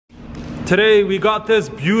Today we got this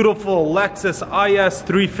beautiful Lexus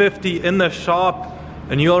IS350 in the shop,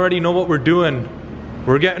 and you already know what we're doing.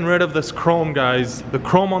 We're getting rid of this chrome, guys. The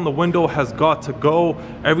chrome on the window has got to go.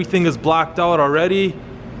 Everything is blacked out already,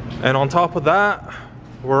 and on top of that,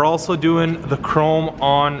 we're also doing the chrome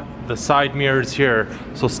on the side mirrors here.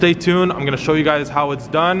 So stay tuned, I'm gonna show you guys how it's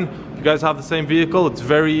done. If you guys have the same vehicle, it's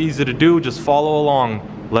very easy to do, just follow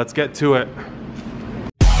along. Let's get to it.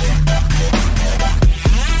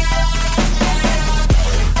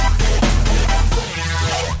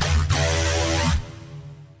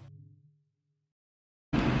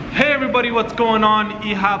 Hey everybody, what's going on?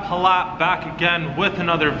 Ehabhalat back again with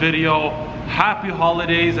another video. Happy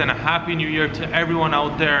holidays and a happy new year to everyone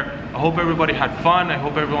out there. I hope everybody had fun. I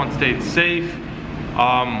hope everyone stayed safe.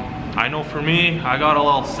 I know for me, I got a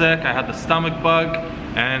little sick. I had the stomach bug,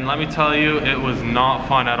 and let me tell you, it was not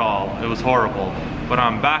fun at all. It was horrible. But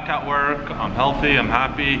I'm back at work, I'm healthy, I'm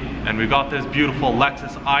happy, and we got this beautiful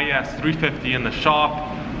Lexus IS350 in the shop.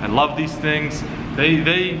 I love these things.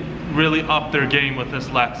 They really up their game with this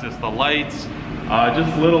Lexus. The lights,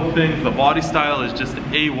 just little things. The body style is just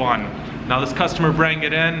A1. Now this customer brought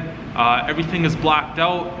it in, everything is blacked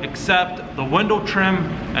out except the window trim,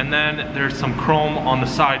 and then there's some chrome on the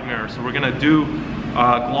side mirror. So we're gonna do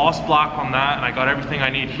gloss black on that, and I got everything I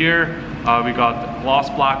need here. We got gloss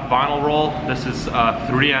black vinyl roll. This is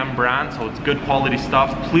 3M brand, so it's good quality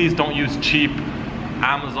stuff. Please don't use cheap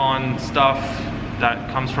Amazon stuff that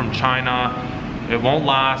comes from China. It won't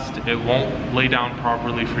last, it won't lay down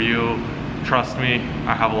properly for you. Trust me,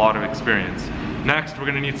 I have a lot of experience. Next, we're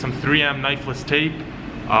gonna need some 3M knifeless tape.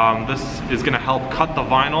 This is gonna help cut the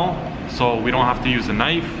vinyl so we don't have to use a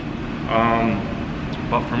knife.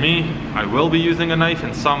 But for me, I will be using a knife.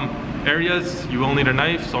 In some areas, you will need a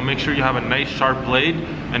knife, so make sure you have a nice sharp blade,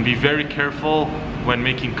 and be very careful when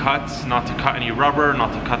making cuts, not to cut any rubber,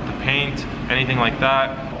 not to cut the paint, anything like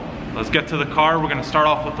that. Let's get to the car. We're gonna start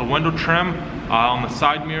off with the window trim. On the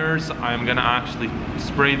side mirrors, I'm gonna actually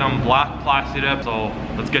spray them black plastic dip. So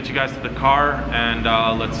let's get you guys to the car, and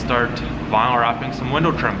let's start vinyl wrapping some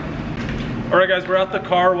window trim. All right guys, we're at the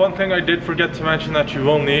car. One thing I did forget to mention that you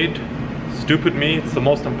will need, stupid me, it's the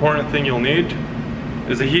most important thing you'll need,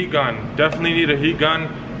 is a heat gun. Definitely need a heat gun.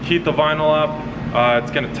 Heat the vinyl up.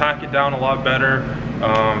 It's gonna tack it down a lot better.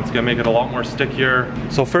 It's gonna make it a lot more stickier.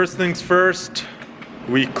 So first things first,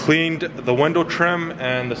 we cleaned the window trim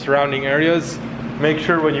and the surrounding areas. Make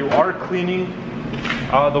sure when you are cleaning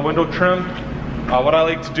the window trim, what I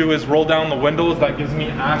like to do is roll down the windows. That gives me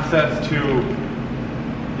access to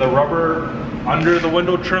the rubber under the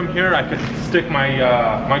window trim here. I could stick my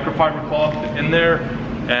microfiber cloth in there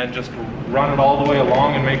and just run it all the way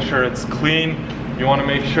along and make sure it's clean. You want to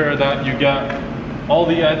make sure that you get all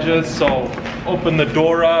the edges, so open the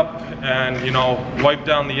door up and, you know, wipe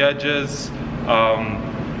down the edges.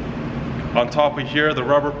 On top of here, the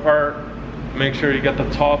rubber part, make sure you get the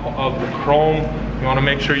top of the chrome. You want to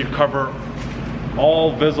make sure you cover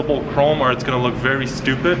all visible chrome, or it's going to look very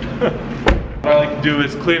stupid. What I like to do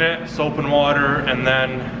is clean it, soap and water, and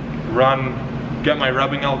then get my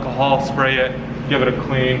rubbing alcohol, spray it, give it a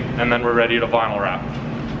clean, and then we're ready to vinyl wrap.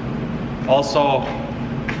 Also,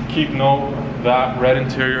 keep note that red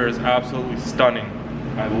interior is absolutely stunning.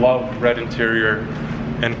 I love red interior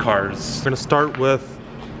in cars. We're gonna start with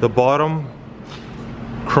the bottom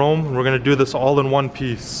chrome. We're gonna do this all in one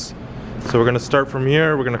piece. So we're gonna start from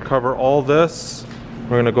here. We're gonna cover all this.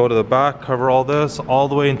 We're gonna go to the back, cover all this, all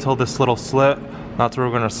the way until this little slit. That's where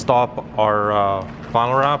we're gonna stop our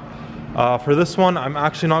vinyl wrap. For this one, I'm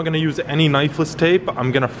actually not gonna use any knifeless tape.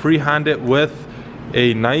 I'm gonna freehand it with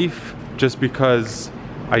a knife, just because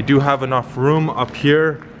I do have enough room up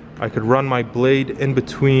here. I could run my blade in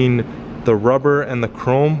between the rubber and the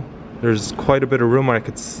chrome. There's quite a bit of room where I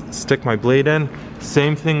could stick my blade in.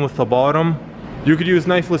 Same thing with the bottom. You could use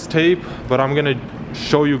knifeless tape, but I'm gonna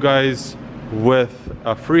show you guys with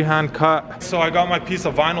a freehand cut. So I got my piece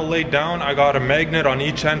of vinyl laid down. I got a magnet on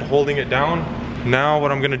each end holding it down. Now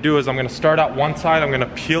what I'm gonna do is I'm gonna start at one side, I'm gonna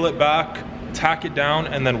peel it back, tack it down,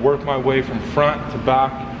 and then work my way from front to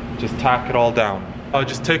back, just tack it all down. I'll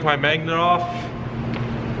just take my magnet off,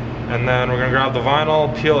 and then we're gonna grab the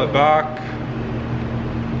vinyl, peel it back.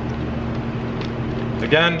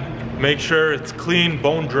 Again, make sure it's clean,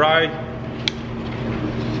 bone dry.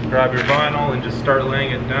 Grab your vinyl and just start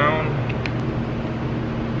laying it down.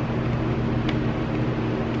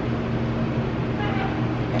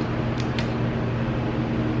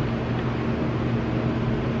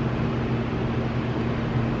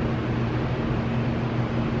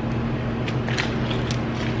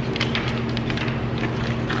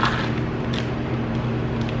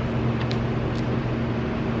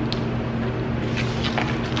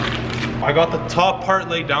 I got the top part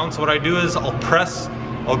laid down, so what I do is I'll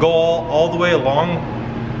go all the way along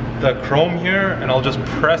the chrome here, and I'll just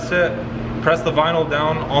press the vinyl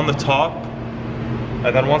down on the top.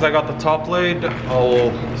 And then once I got the top laid,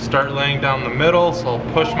 I'll start laying down the middle. So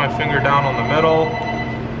I'll push my finger down on the middle,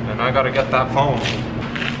 and I gotta get that foam.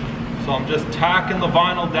 So I'm just tacking the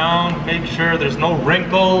vinyl down, make sure there's no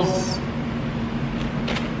wrinkles.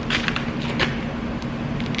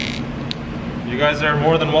 You guys are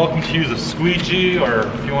more than welcome to use a squeegee, or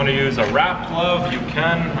if you want to use a wrap glove, you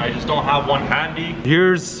can. I just don't have one handy.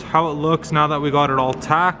 Here's how it looks now that we got it all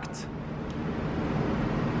tacked.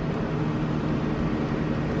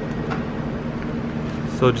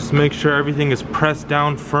 So just make sure everything is pressed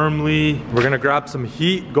down firmly. We're gonna grab some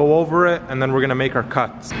heat, go over it, and then we're gonna make our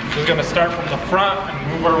cuts. We're gonna start from the front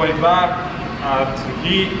and move our way back, add some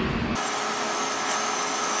heat.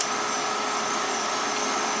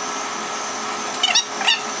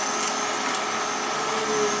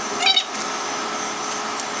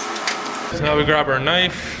 So now we grab our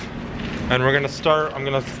knife, and we're gonna start, I'm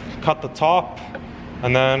gonna cut the top,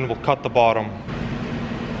 and then we'll cut the bottom.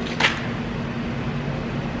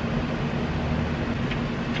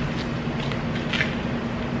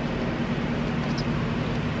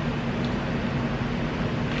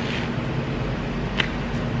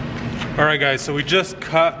 Alright guys, so we just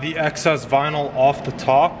cut the excess vinyl off the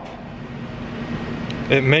top.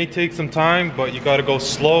 It may take some time, but you gotta go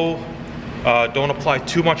slow. Don't apply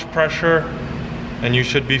too much pressure, and you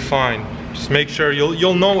should be fine. Just make sure,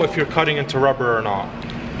 you'll know if you're cutting into rubber or not.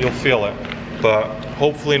 You'll feel it, but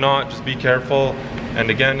hopefully not. Just be careful. And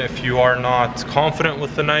again, if you are not confident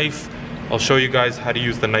with the knife, I'll show you guys how to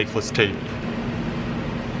use the knifeless tape.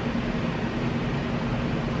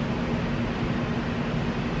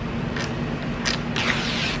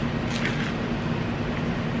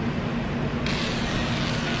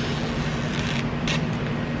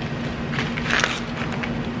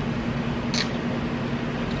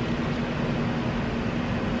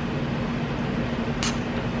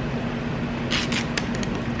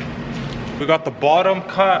 We got the bottom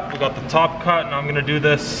cut, we got the top cut, and I'm gonna do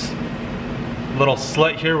this little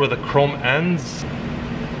slit here where the chrome ends.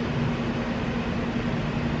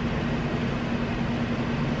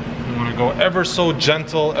 I'm gonna go ever so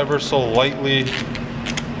gentle, ever so lightly.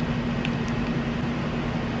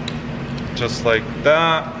 Just like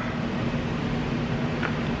that.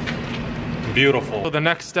 Beautiful. So the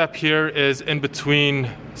next step here is in between,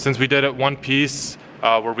 since we did it one piece,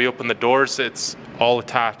 where we open the doors, it's all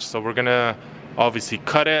attached. So we're gonna obviously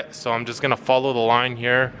cut it. So I'm just gonna follow the line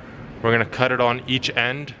here. We're gonna cut it on each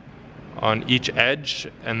end, on each edge,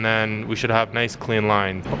 and then we should have nice clean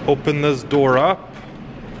lines. Open this door up,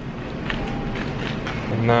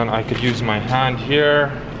 and then I could use my hand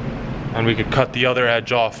here, and we could cut the other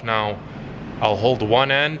edge off. Now I'll hold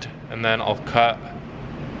one end, and then I'll cut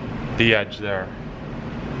the edge there.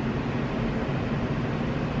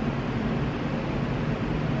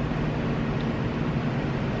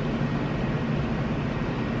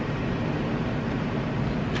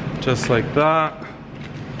 Just like that.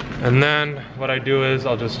 And then what I do is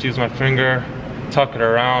I'll just use my finger, tuck it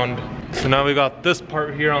around. So now we got this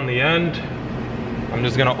part here on the end. I'm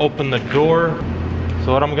just gonna open the door.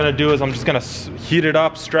 So what I'm gonna do is I'm just gonna heat it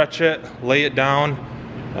up, stretch it, lay it down,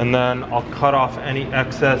 and then I'll cut off any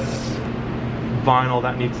excess vinyl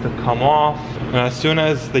that needs to come off. And as soon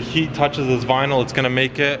as the heat touches this vinyl, it's gonna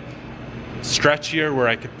make it stretchier where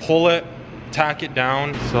I could pull it, tack it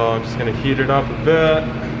down. So I'm just gonna heat it up a bit.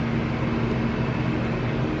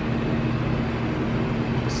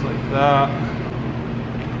 Like that.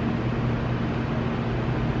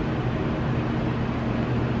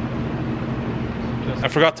 I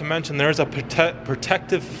forgot to mention there's a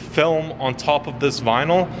protective film on top of this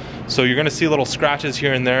vinyl, so you're gonna see little scratches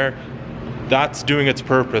here and there. That's doing its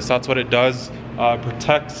purpose. That's what it does.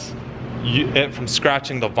 Protects it from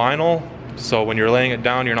scratching the vinyl. So when you're laying it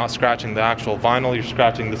down, you're not scratching the actual vinyl, you're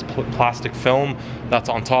scratching this plastic film that's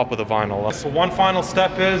on top of the vinyl. So one final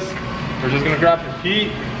step is we're just gonna grab the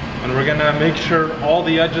heat, and we're gonna make sure all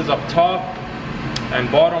the edges up top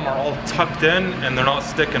and bottom are all tucked in and they're not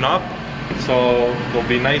sticking up, so they'll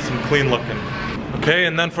be nice and clean looking. Okay,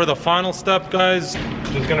 and then for the final step, guys,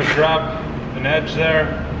 just gonna grab an edge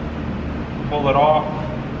there, pull it off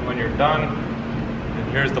when you're done,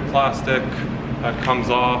 and here's the plastic that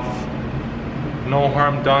comes off. No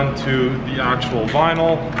harm done to the actual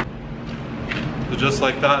vinyl. So just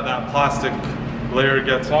like that, that plastic layer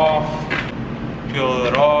gets off. Peel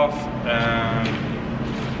it off, and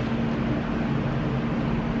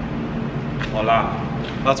voila.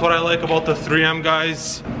 That's what I like about the 3M,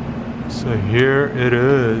 guys. So here it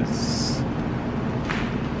is.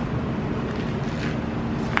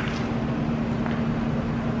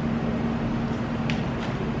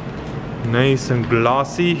 Nice and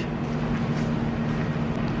glossy.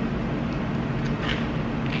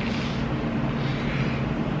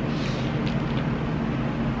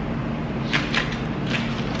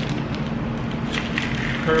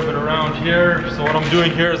 Curve it around here. So what I'm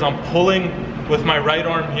doing here is I'm pulling with my right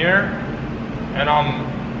arm here, and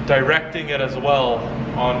I'm directing it as well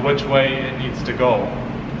on which way it needs to go.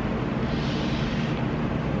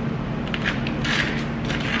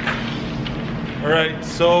 Alright,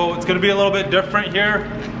 so it's going to be a little bit different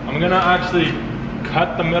here. I'm going to actually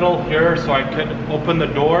cut the middle here so I can open the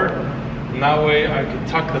door, and that way I can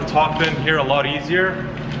tuck the top in here a lot easier,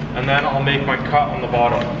 and then I'll make my cut on the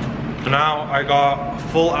bottom. So now I got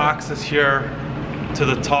full access here to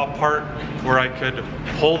the top part where I could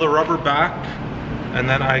pull the rubber back, and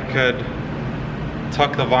then I could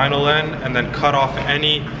tuck the vinyl in and then cut off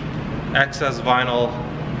any excess vinyl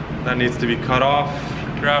that needs to be cut off.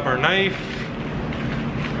 Grab our knife,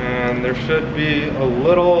 and there should be a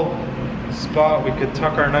little spot we could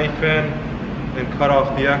tuck our knife in and cut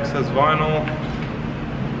off the excess vinyl.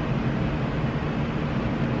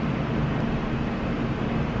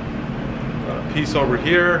 Got a piece over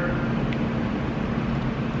here.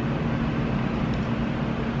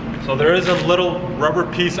 So there is a little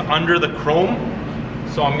rubber piece under the chrome,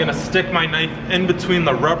 so I'm gonna stick my knife in between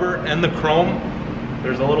the rubber and the chrome.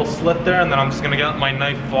 There's a little slit there, and then I'm just gonna get my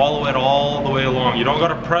knife, follow it all the way along. You don't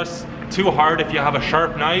gotta press too hard. If you have a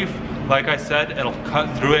sharp knife, like I said, it'll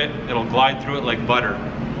cut through it, it'll glide through it like butter.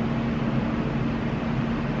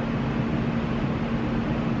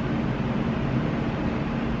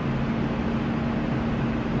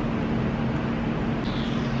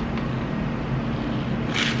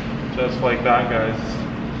 Just like that, guys.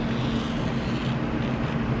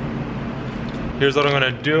 Here's what I'm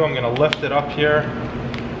gonna do. I'm gonna lift it up here,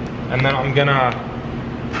 and then I'm gonna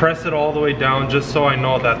press it all the way down just so I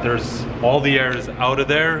know that there's all the air is out of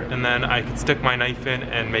there, and then I can stick my knife in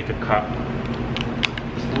and make a cut.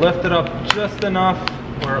 Just lift it up just enough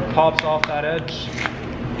where it pops off that edge,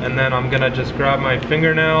 and then I'm gonna just grab my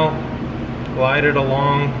fingernail, glide it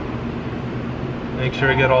along, make sure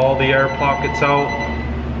I get all the air pockets out.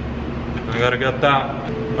 I gotta get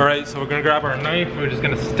that. All right, so we're gonna grab our knife. We're just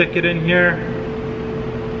gonna stick it in here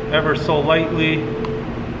ever so lightly.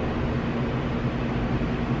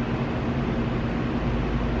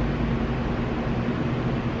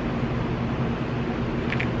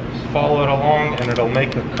 Just follow it along and it'll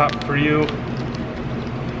make a cut for you.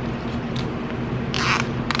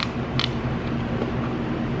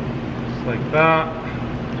 Just like that.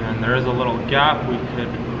 And there is a little gap. We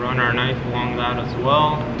could run our knife along that as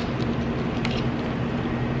well.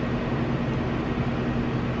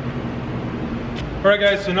 Alright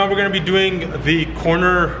guys, so now we're going to be doing the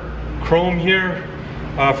corner chrome here.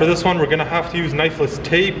 For this one we're going to have to use knifeless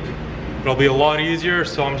tape. It'll be a lot easier,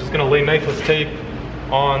 so I'm just going to lay knifeless tape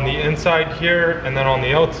on the inside here and then on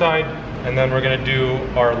the outside, and then we're going to do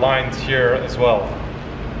our lines here as well.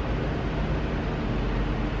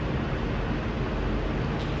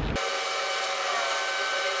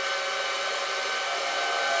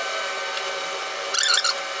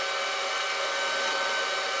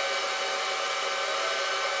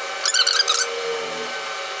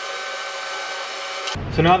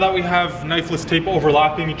 So now that we have knifeless tape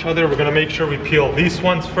overlapping each other, we're gonna make sure we peel these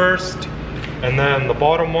ones first, and then the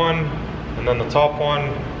bottom one, and then the top one,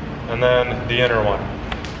 and then the inner one.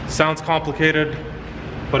 Sounds complicated,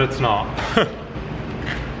 but it's not. I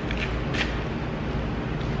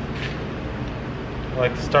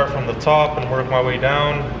like to start from the top and work my way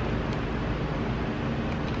down.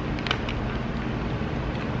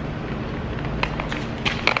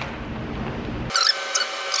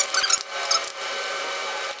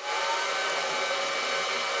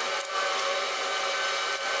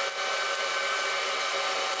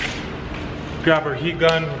 Grab our heat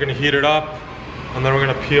gun, we're gonna heat it up, and then we're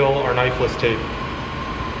gonna peel our knifeless tape.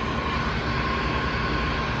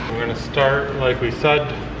 We're gonna start, like we said,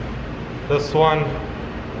 this one.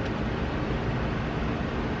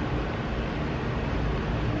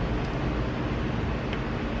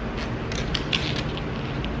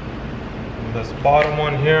 And this bottom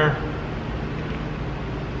one here.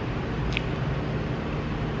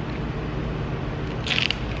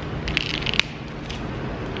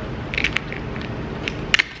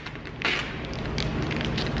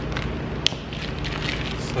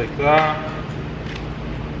 Like that.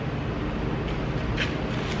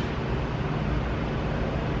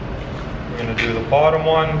 We're going to do the bottom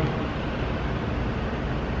one.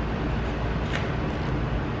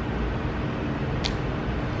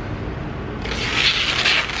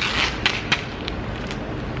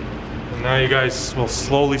 And Now you guys will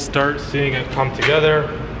slowly start seeing it come together.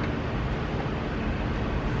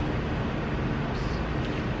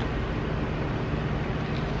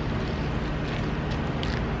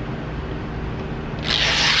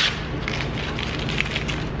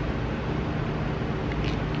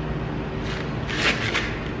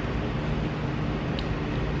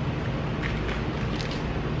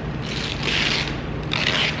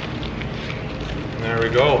 There we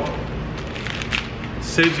go.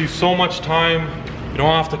 Saves you so much time. You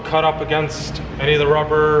don't have to cut up against any of the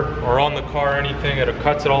rubber or on the car or anything. It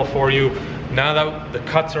cuts it all for you. Now that the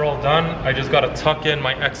cuts are all done, I just gotta tuck in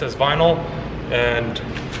my excess vinyl, and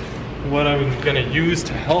what I'm gonna use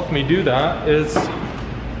to help me do that is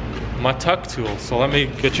my tuck tool. So let me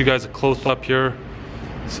get you guys a close up here.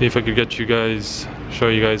 See if I could get you guys, show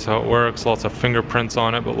you guys how it works. Lots of fingerprints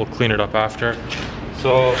on it, but we'll clean it up after.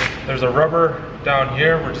 So there's a rubber down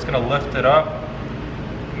here. We're just gonna lift it up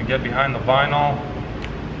and get behind the vinyl.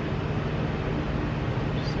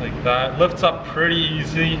 Just like that. Lifts up pretty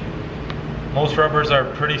easy. Most rubbers are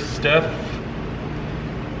pretty stiff,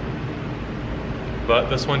 but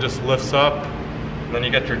this one just lifts up. And then you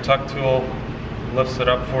get your tuck tool, lifts it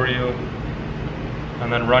up for you,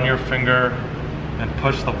 and then run your finger and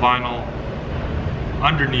push the vinyl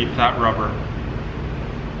underneath that rubber.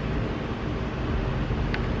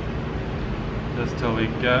 Just till we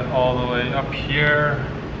get all the way up here.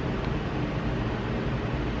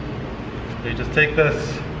 You just take the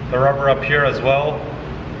rubber up here as well.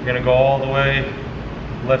 You're gonna go all the way,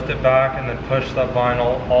 lift it back, and then push that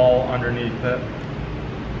vinyl all underneath it.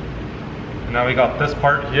 And now we got this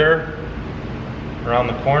part here, around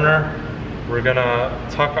the corner. We're gonna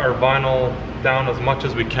tuck our vinyl down as much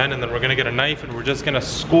as we can, and then we're gonna get a knife and we're just gonna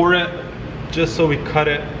score it, just so we cut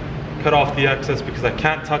off the excess, because I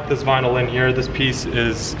can't tuck this vinyl in here. This piece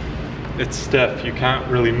it's stiff. You can't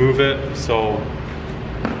really move it. So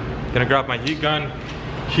I'm gonna grab my heat gun,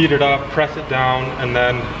 heat it up, press it down, and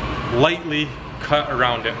then lightly cut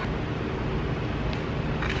around it.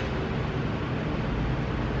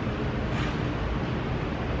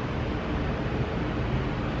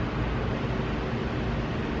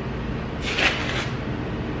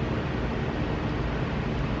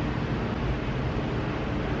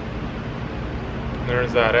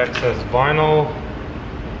 There's that excess vinyl.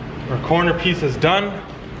 Our corner piece is done.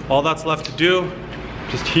 All that's left to do,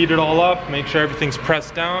 just heat it all up, make sure everything's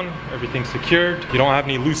pressed down, everything's secured. You don't have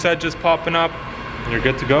any loose edges popping up, and you're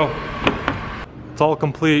good to go. It's all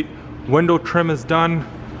complete. Window trim is done.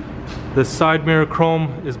 The side mirror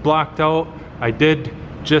chrome is blacked out. I did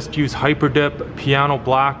just use Hyper Dip Piano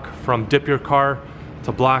Black from Dip Your Car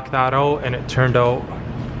to black that out, and it turned out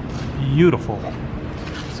beautiful.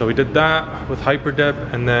 So we did that with Hyper Dip,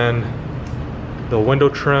 and then the window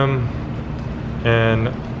trim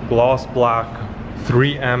and gloss black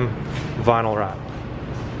 3M vinyl wrap.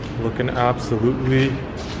 Looking absolutely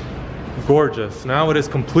gorgeous. Now it is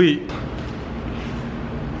complete.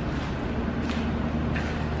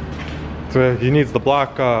 So he needs the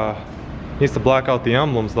black, needs to black out the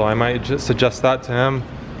emblems though. I might just suggest that to him.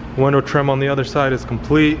 Window trim on the other side is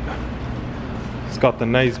complete. It's got the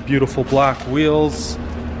nice beautiful black wheels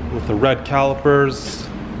with the red calipers.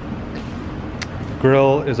 The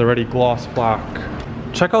grill is already gloss black.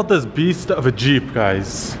 Check out this beast of a Jeep,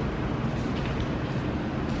 guys.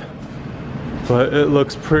 But it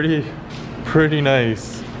looks pretty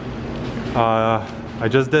nice. I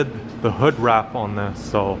just did the hood wrap on this,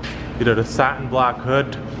 so he did a satin black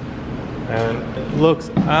hood, and it looks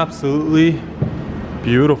absolutely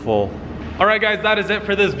beautiful. All right, guys, that is it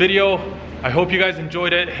for this video. I hope you guys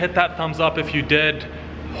enjoyed it. Hit that thumbs up if you did.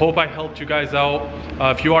 Hope I helped you guys out.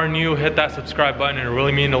 If you are new, hit that subscribe button. It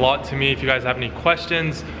really means a lot to me. If you guys have any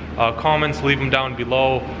questions, comments, leave them down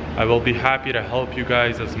below. I will be happy to help you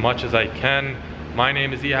guys as much as I can. My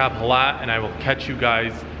name is ehabhalat, and I will catch you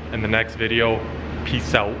guys in the next video.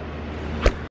 Peace out.